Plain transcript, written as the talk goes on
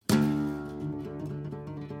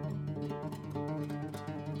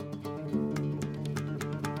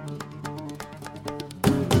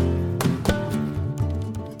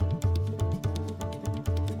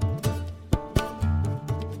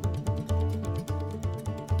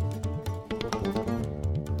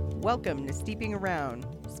Welcome to Steeping Around,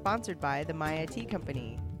 sponsored by the Maya Tea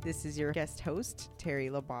Company. This is your guest host,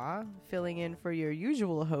 Tere, filling in for your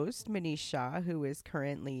usual host, Manish Shah, who is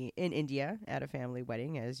currently in India at a family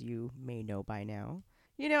wedding, as you may know by now.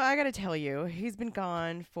 You know, I gotta tell you, he's been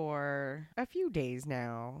gone for a few days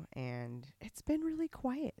now, and it's been really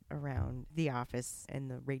quiet around the office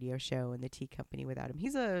and the radio show and the tea company without him.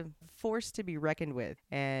 He's a force to be reckoned with,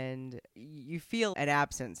 and you feel an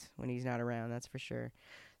absence when he's not around, that's for sure.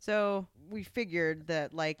 So we figured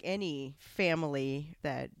that, like any family,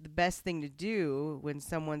 that the best thing to do when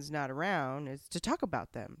someone's not around is to talk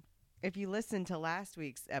about them. If you listened to last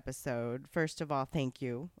week's episode, first of all, thank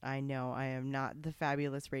you. I know I am not the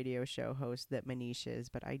fabulous radio show host that Manish is,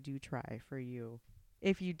 but I do try for you.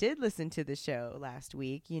 If you did listen to the show last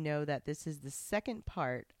week, you know that this is the second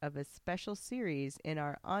part of a special series in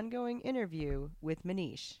our ongoing interview with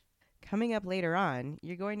Manish. Coming up later on,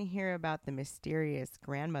 you're going to hear about the mysterious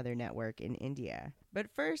grandmother network in India. But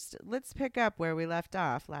first, let's pick up where we left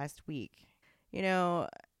off last week. You know,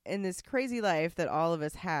 in this crazy life that all of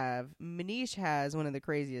us have, Manish has one of the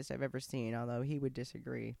craziest I've ever seen, although he would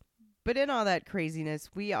disagree. But in all that craziness,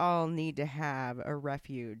 we all need to have a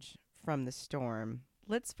refuge from the storm.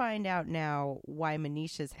 Let's find out now why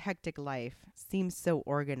Manish's hectic life seems so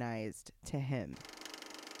organized to him.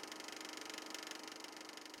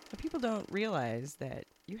 But people don't realize that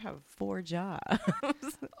you have 4 jobs.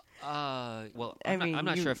 Well, I'm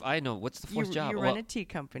not sure if I know. What's the fourth job? You run a tea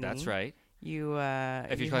company. That's right. You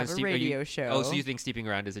if you have a radio show. Oh, so you think steeping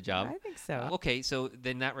around is a job? I think so. Okay, so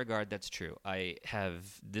in that regard, that's true. I have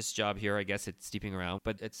this job here. I guess it's steeping around,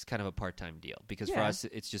 but it's kind of a part-time deal because for us,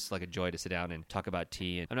 it's just like a joy to sit down and talk about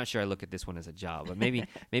tea. And I'm not sure I look at this one as a job, but maybe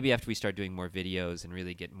after we start doing more videos and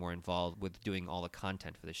really get more involved with doing all the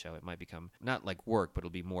content for the show, it might become not like work, but it'll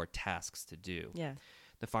be more tasks to do. Yeah.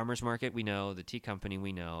 The farmers market, we know. The tea company,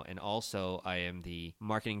 we know. And also, I am the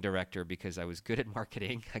marketing director because I was good at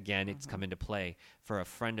marketing. Again, it's come into play for a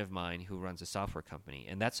friend of mine who runs a software company.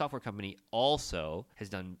 And that software company also has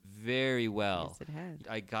done very well. Yes, it has.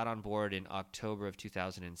 I got on board in October of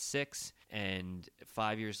 2006. And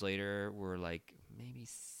 5 years later, we're like maybe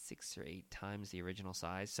 6 or 8 times the original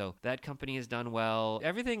size. So that company has done well.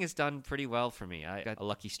 Everything has done pretty well for me. I got a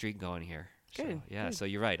lucky streak going here. Good. So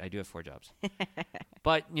you're right. I do have 4 jobs.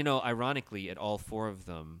 But, you know, ironically, at all 4 of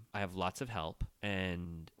them, I have lots of help.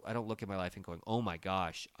 And I don't look at my life and going, oh, my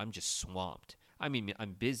gosh, I'm just swamped. I mean,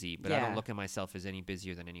 I'm busy, but I don't look at myself as any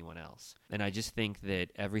busier than anyone else. And I just think that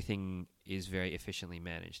everything is very efficiently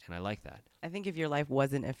managed, and I like that. I think if your life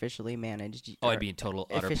wasn't officially managed... I'd be in total,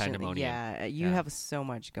 utter pandemonium. Yeah, you have so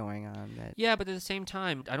much going on. Yeah, but at the same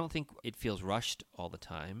time, I don't think it feels rushed all the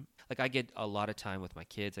time. Like, I get a lot of time with my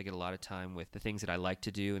kids. I get a lot of time with the things that I like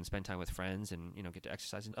to do and spend time with friends and, you know, get to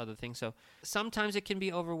exercise and other things. So sometimes it can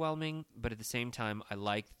be overwhelming, but at the same time, I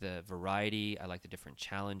like the variety. I like the different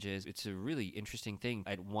challenges. It's a really interesting thing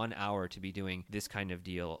at 1 hour to be doing this kind of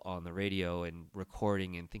deal on the radio and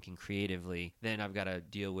recording and thinking creatively. Then I've got to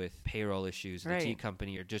deal with payroll issues at the tea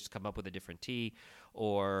company or just come up with a different tea.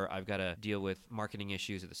 Or I've got to deal with marketing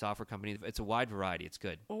issues at the software company. It's a wide variety. It's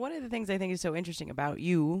good. Well, one of the things I think is so interesting about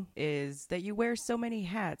you is that you wear so many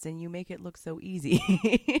hats and you make it look so easy.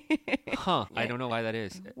 Yeah. I don't know why that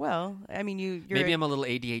is. Well, I mean, you're maybe I'm a little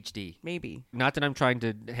ADHD. Maybe. Not that I'm trying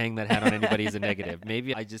to hang that hat on anybody as a negative.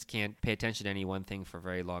 Maybe I just can't pay attention to any one thing for a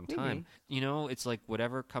very long time. You know, it's like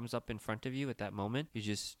whatever comes up in front of you at that moment, you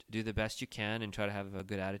just do the best you can and try to have a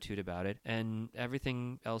good attitude about it. And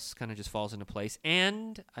everything else kind of just falls into place.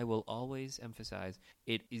 And I will always emphasize,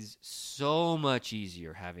 it is so much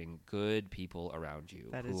easier having good people around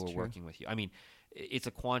you who are working with you. I mean, it's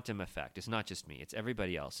a quantum effect. It's not just me. It's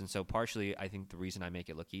everybody else. And so partially, I think the reason I make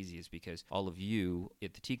it look easy is because all of you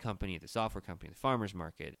at the tea company, at the software company, the farmer's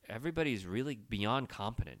market, everybody's really beyond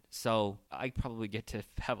competent. So I probably get to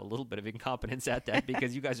have a little bit of incompetence at that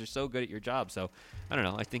because you guys are so good at your job. So I don't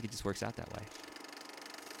know. I think it just works out that way.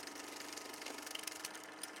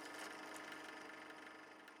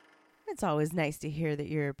 It's always nice to hear that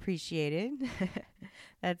you're appreciated.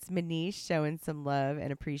 That's Manish showing some love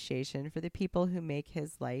and appreciation for the people who make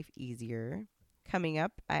his life easier. Coming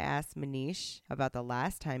up, I asked Manish about the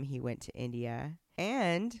last time he went to India.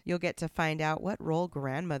 And you'll get to find out what role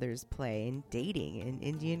grandmothers play in dating in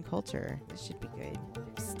Indian culture. This should be good.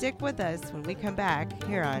 Stick with us when we come back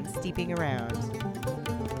here on Steeping Around.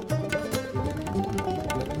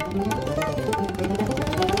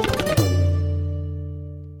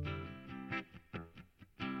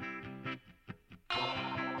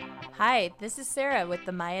 Hi, this is Sarah with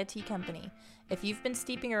the Maya Tea Company. If you've been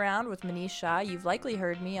steeping around with Manish Shah, you've likely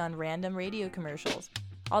heard me on random radio commercials.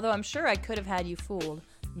 Although I'm sure I could have had you fooled,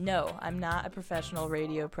 No, I'm not a professional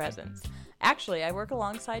radio presence. Actually, I work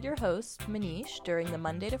alongside your host, Manish, during the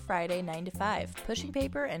Monday to Friday 9 to 5, pushing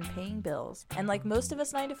paper and paying bills. And like most of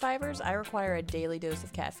us 9 to 5ers, I require a daily dose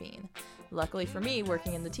of caffeine. Luckily for me,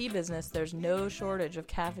 working in the tea business, there's no shortage of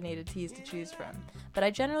caffeinated teas to choose from. But I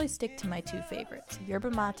generally stick to my two favorites, yerba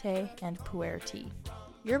mate and pu'er tea.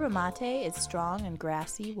 Yerba mate is strong and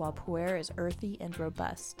grassy, while pu'er is earthy and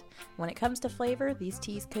robust. When it comes to flavor, these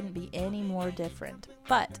teas couldn't be any more different.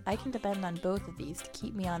 But I can depend on both of these to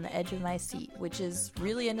keep me on the edge of my seat, which is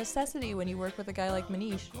really a necessity when you work with a guy like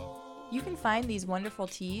Manish. You can find these wonderful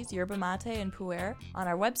teas, yerba mate and pu'er, on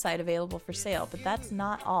our website available for sale, but that's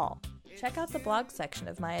not all. Check out the blog section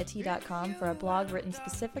of mayatea.com for a blog written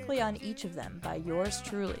specifically on each of them by yours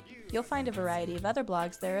truly. You'll find a variety of other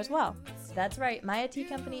blogs there as well. That's right, Maya Tea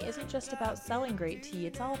Company isn't just about selling great tea,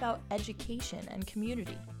 it's all about education and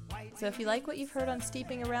community. So if you like what you've heard on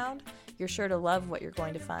Steeping Around, you're sure to love what you're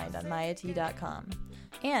going to find on mayatea.com.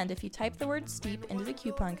 And if you type the word STEEP into the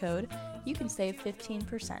coupon code, you can save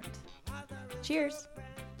 15%. Cheers!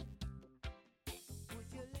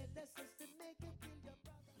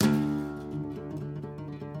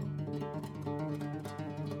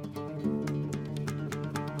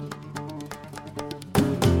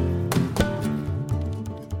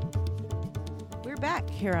 Back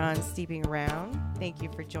here on Steeping Around. Thank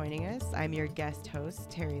you for joining us. I'm your guest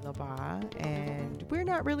host, Tere, and we're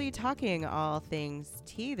not really talking all things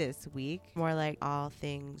tea this week, more like all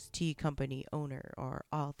things tea company owner or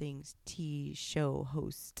all things tea show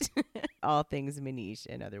host, all things Manish,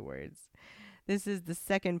 in other words. This is the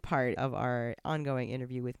second part of our ongoing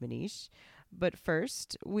interview with Manish. But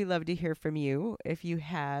first, we love to hear from you. If you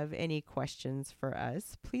have any questions for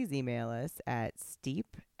us, please email us at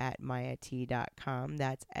steep@mayatea.com.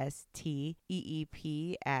 That's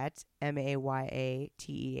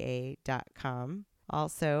steep@mayatea.com.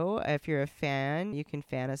 Also, if you're a fan, you can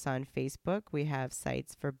fan us on Facebook. We have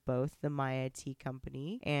sites for both the Maya Tea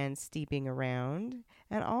Company and Steeping Around.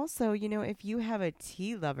 And also, if you have a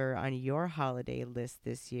tea lover on your holiday list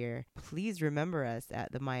this year, please remember us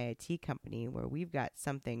at the Maya Tea Company, where we've got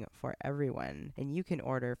something for everyone. And you can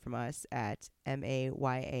order from us at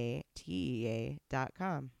mayatea.com.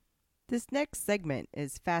 This next segment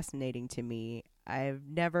is fascinating to me. I've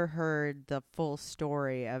never heard the full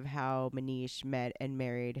story of how Manish met and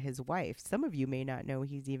married his wife. Some of you may not know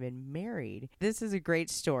he's even married. This is a great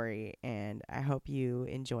story, and I hope you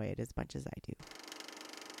enjoy it as much as I do.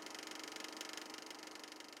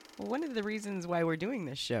 Well, one of the reasons why we're doing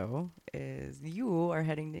this show is you are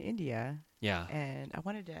heading to India. Yeah. And I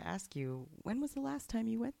wanted to ask you, when was the last time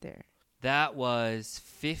you went there? That was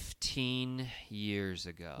 15 years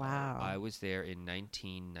ago. Wow. I was there in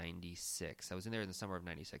 1996. I was in there in the summer of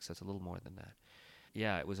 96, so it's a little more than that.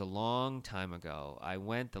 Yeah, it was a long time ago. I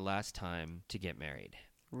went the last time to get married.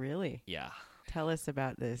 Really? Yeah. Tell us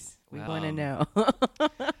about this. We Well, want to know.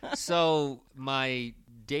 So my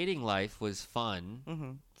dating life was fun.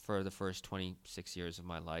 Mm-hmm. For the first 26 years of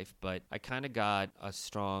my life, but I kind of got a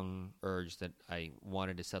strong urge that I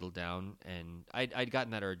wanted to settle down, and I'd gotten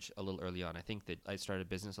that urge a little early on. I think that I started a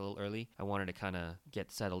business a little early. I wanted to kind of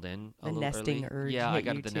get settled in a The little nesting early. urge Yeah, hit I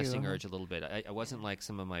got you the too, nesting huh? urge a little bit. I wasn't like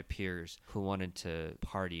some of my peers who wanted to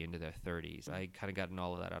party into their 30s. I kind of gotten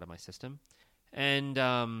all of that out of my system. And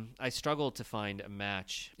I struggled to find a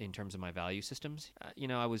match in terms of my value systems.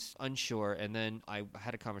 I was unsure, and then I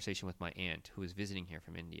had a conversation with my aunt who was visiting here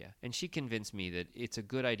from India, and she convinced me that it's a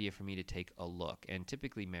good idea for me to take a look, and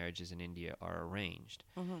typically marriages in India are arranged.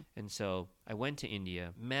 Mm-hmm. And so I went to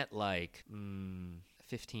India, met like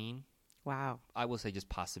 15. Wow. I will say just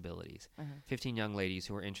possibilities. 15 young ladies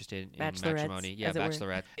who were interested in Bachelorettes, matrimony. Yeah, as it were.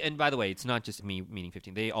 bachelorette. And by the way, it's not just me meeting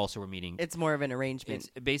 15. They also were meeting. It's more of an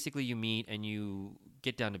arrangement. It's basically you meet and you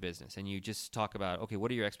get down to business and you just talk about, okay,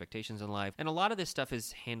 what are your expectations in life? And a lot of this stuff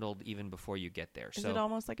is handled even before you get there. Is it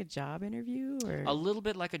almost like a job interview? Or? A little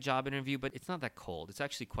bit like a job interview, but it's not that cold. It's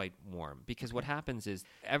actually quite warm because what happens is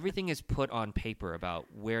everything is put on paper about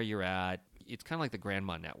where you're at. It's kind of like the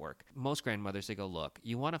grandma network. Most grandmothers, they go, look,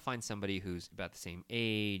 you want to find somebody who's about the same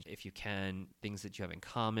age, if you can, things that you have in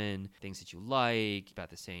common, things that you like, about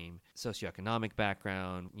the same socioeconomic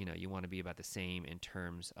background. You want to be about the same in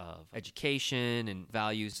terms of education and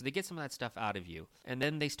values. So they get some of that stuff out of you. And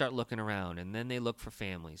then they start looking around, and then they look for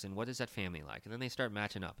families. And what is that family like? And then they start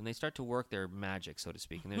matching up, and they start to work their magic, so to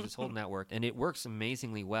speak. And there's this whole network, and it works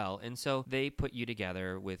amazingly well. And so they put you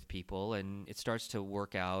together with people, and it starts to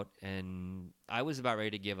work out, and And I was about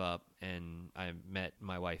ready to give up, and I met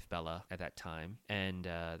my wife, Bella, at that time. And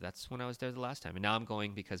that's when I was there the last time. And now I'm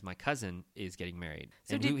going because my cousin is getting married.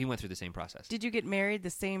 So and he went through the same process. Did you get married the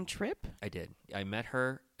same trip? I did. I met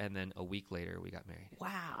her, and then a week later, we got married.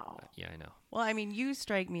 Wow. Yeah, I know. Well, I mean, you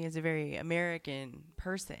strike me as a very American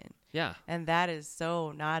person. Yeah. And that is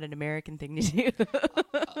so not an American thing to do.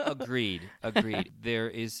 Agreed. There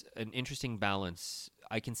is an interesting balance.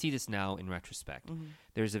 I can see this now in retrospect. Mm-hmm.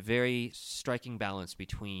 There's a very striking balance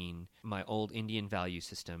between my old Indian value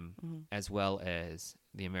system as well as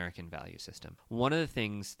the American value system. One of the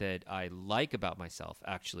things that I like about myself,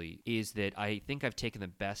 actually, is that I think I've taken the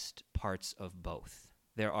best parts of both.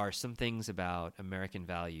 There are some things about American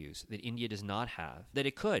values that India does not have, that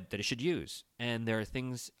it should use. And there are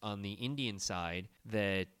things on the Indian side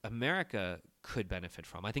that America could benefit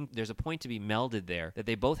from. I think there's a point to be melded there, that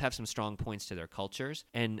they both have some strong points to their cultures,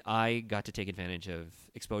 and I got to take advantage of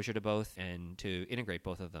exposure to both and to integrate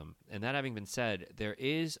both of them. And that having been said, there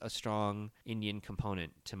is a strong Indian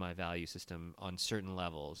component to my value system on certain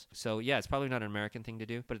levels. So yeah, it's probably not an American thing to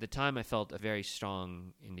do, but at the time I felt a very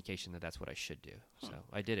strong indication that that's what I should do. So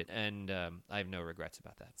I did it, and I have no regrets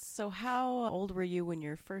about that. So how old were you when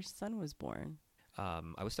your first son was born?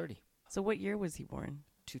 I was 30. So what year was he born?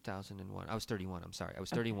 2001. I was 31. I'm sorry. I was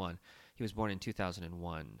 31. He was born in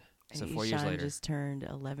 2001. So And 4 years later. just turned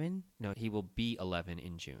 11? No, he will be 11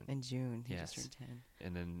 in June. In June. He Yes. just turned 10.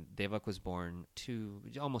 And then Devak was born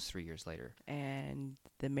almost 3 years later. And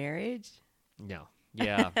the marriage? No.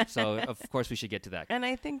 Yeah. So of course we should get to that. And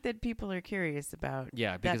I think that people are curious about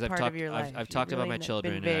Yeah, because that part of your life. I've You've talked about really my been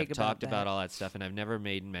children, and vague I've talked that. about all that stuff, and I've never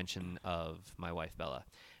made mention of my wife Bella.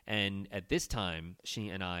 And at this time, she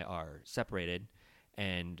and I are separated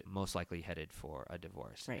and most likely headed for a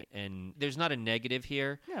divorce. Right. And there's not a negative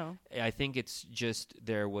here. No. I think it's just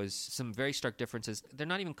there was some very stark differences. They're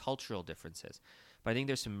not even cultural differences, but I think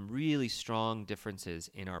there's some really strong differences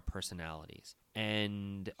in our personalities.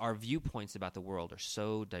 And our viewpoints about the world are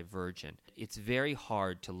so divergent. It's very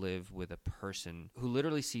hard to live with a person who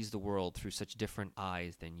literally sees the world through such different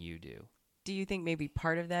eyes than you do. Do you think maybe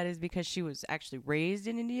part of that is because she was actually raised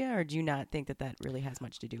in India, or do you not think that that really has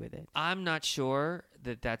much to do with it? I'm not sure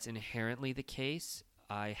that that's inherently the case.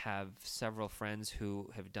 I have several friends who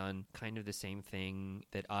have done kind of the same thing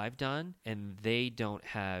that I've done, and they don't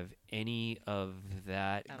have any of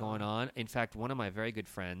that going on. In fact, one of my very good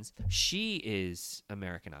friends, she is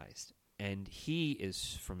Americanized. And he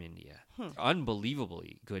is from India.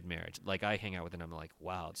 Unbelievably good marriage. Like, I hang out with him, and I'm like,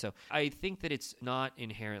 wow. So I think that it's not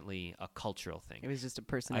inherently a cultural thing. It was just a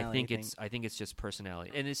personality thing. I think it's just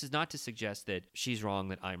personality. And this is not to suggest that she's wrong,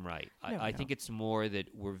 that I'm right. I think it's more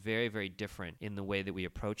that we're very, very different in the way that we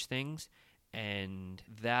approach things. And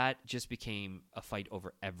that just became a fight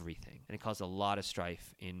over everything. And it caused a lot of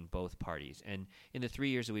strife in both parties. And in the 3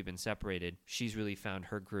 years that we've been separated, she's really found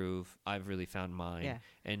her groove. I've really found mine. Yeah.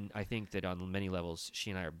 And I think that on many levels, she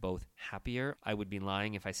and I are both happier. I would be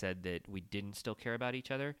lying if I said that we didn't still care about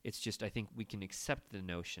each other. It's just I think we can accept the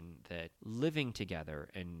notion that living together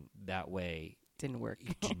in that way didn't work.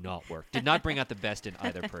 Did not work. Did not bring out the best in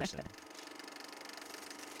either person.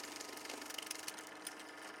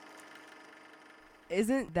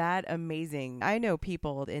 Isn't that amazing? I know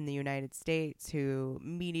people in the United States who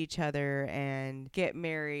meet each other and get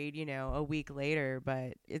married, a week later,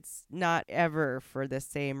 but it's not ever for the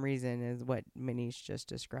same reason as what Manish just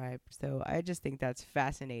described. So I just think that's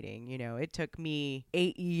fascinating. It took me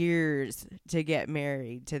 8 years to get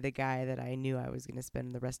married to the guy that I knew I was going to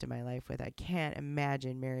spend the rest of my life with. I can't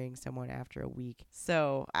imagine marrying someone after a week.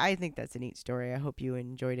 So I think that's a neat story. I hope you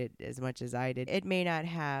enjoyed it as much as I did. It may not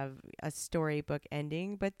have a storybook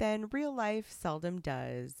ending, but then real life seldom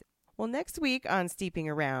does. Well, next week on Steeping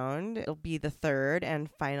Around, it'll be the third and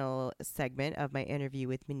final segment of my interview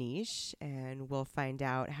with Manish, and we'll find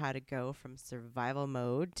out how to go from survival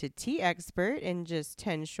mode to tea expert in just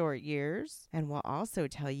 10 short years. And we'll also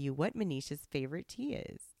tell you what Manish's favorite tea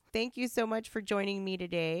is. Thank you so much for joining me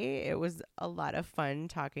today. It was a lot of fun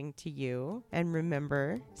talking to you. And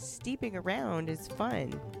remember, steeping around is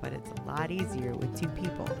fun, but it's a lot easier with two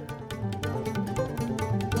people.